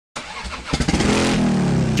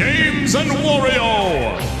Games and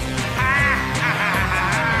Wario.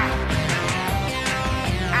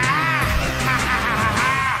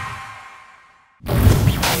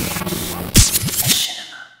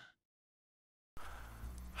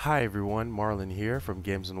 Hi everyone, Marlon here from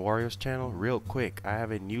Games and Warriors channel. Real quick, I have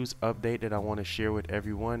a news update that I want to share with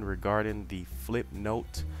everyone regarding the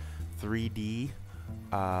Flipnote 3D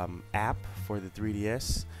app for the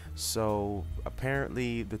 3DS. So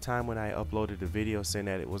apparently the time when I uploaded the video saying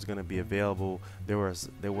that it was going to be available, there was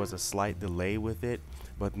a slight delay with it,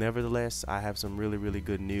 but nevertheless I have some really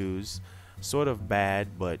good news. Sort of bad,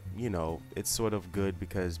 but you know, it's sort of good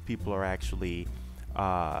because people are actually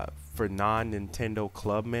for non-Nintendo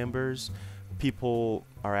club members, people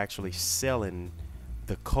are actually selling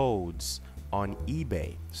the codes on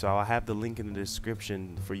eBay. So I'll have the link in the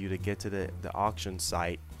description for you to get to the auction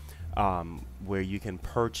site where you can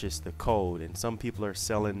purchase the code, and some people are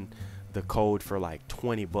selling the code for like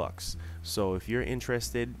 20 bucks. So if you're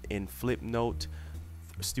interested in Flipnote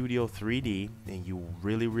Studio 3D and you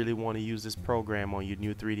really want to use this program on your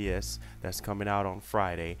new 3DS that's coming out on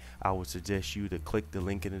Friday, I would suggest you to click the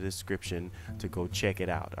link in the description to go check it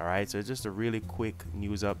out. Alright, so it's just a really quick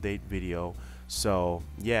news update video. So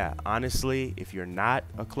yeah, honestly, if you're not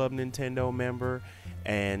a Club Nintendo member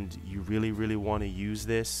and you really want to use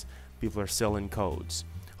this, people are selling codes.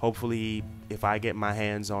 Hopefully, if I get my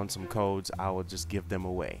hands on some codes, I will just give them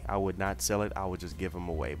away. I would not sell it, I would just give them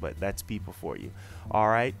away, but that's people for you.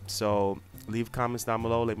 Alright, so leave comments down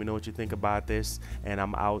below, let me know what you think about this, and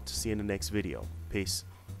I'm out. See you in the next video. Peace.